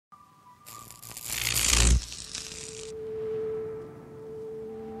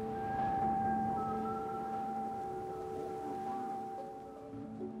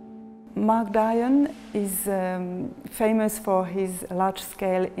Mark Dion is famous for his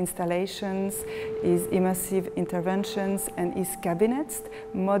large-scale installations, his immersive interventions and his cabinets,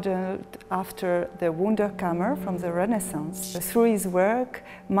 modeled after the Wunderkammer from the Renaissance. Through his work,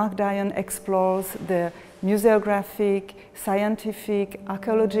 Mark Dion explores the museographic, scientific,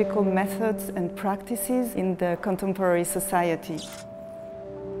 archaeological methods and practices in the contemporary society.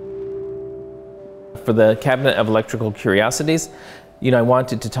 For the Cabinet of Electrical Curiosities, I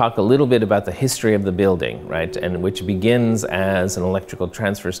wanted to talk a little bit about the history of the building, right, and which begins as an electrical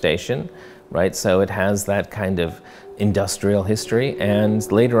transfer station, right, so it has that kind of industrial history,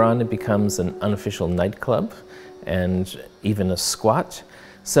 and later on it becomes an unofficial nightclub and even a squat.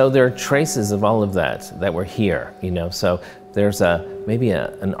 So there are traces of all of that were here, so there's maybe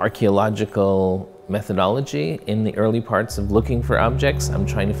an archaeological methodology in the early parts of looking for objects. I'm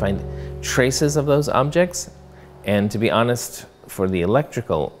trying to find traces of those objects, and to be honest, for the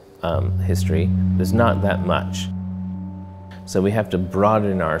electrical history, there's not that much. So we have to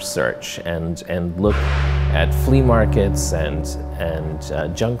broaden our search and look at flea markets and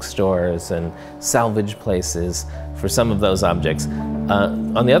junk stores and salvage places for some of those objects.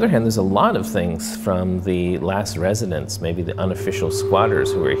 On the other hand, there's a lot of things from the last residents, maybe the unofficial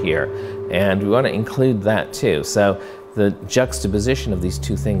squatters who were here, and we want to include that too. So the juxtaposition of these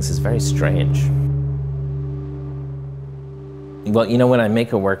two things is very strange. Well, when I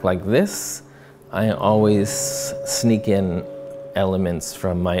make a work like this, I always sneak in elements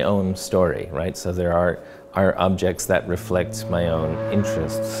from my own story, right? So there are objects that reflect my own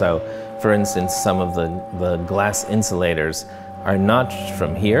interests. So, for instance, some of the glass insulators are not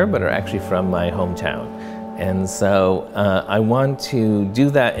from here, but are actually from my hometown. And so I want to do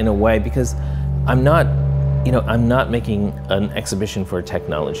that in a way because I'm not making an exhibition for a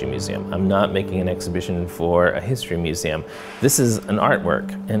technology museum. I'm not making an exhibition for a history museum. This is an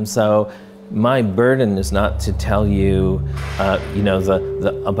artwork. And so my burden is not to tell you,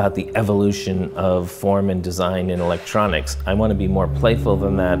 about the evolution of form and design in electronics. I want to be more playful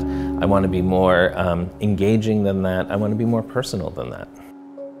than that. I want to be more engaging than that. I want to be more personal than that.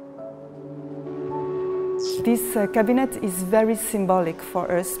 This cabinet is very symbolic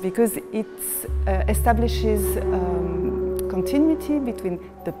for us because it establishes continuity between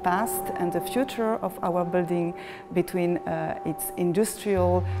the past and the future of our building, between its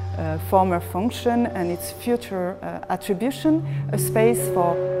industrial former function and its future attribution, a space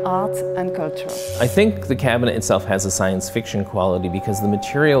for art and culture. I think the cabinet itself has a science fiction quality because the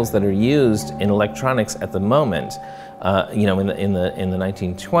materials that are used in electronics at the moment, in the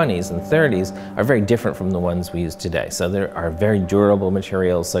 1920s and 30s, are very different from the ones we use today. So there are very durable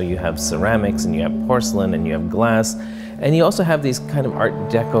materials. So you have ceramics and you have porcelain and you have glass. And you also have these kind of Art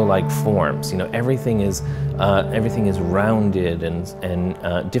Deco-like forms. Everything is rounded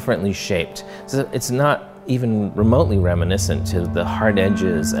and differently shaped. So it's not even remotely reminiscent to the hard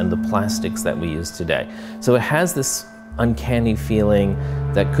edges and the plastics that we use today. So it has this uncanny feeling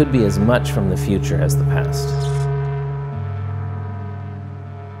that could be as much from the future as the past.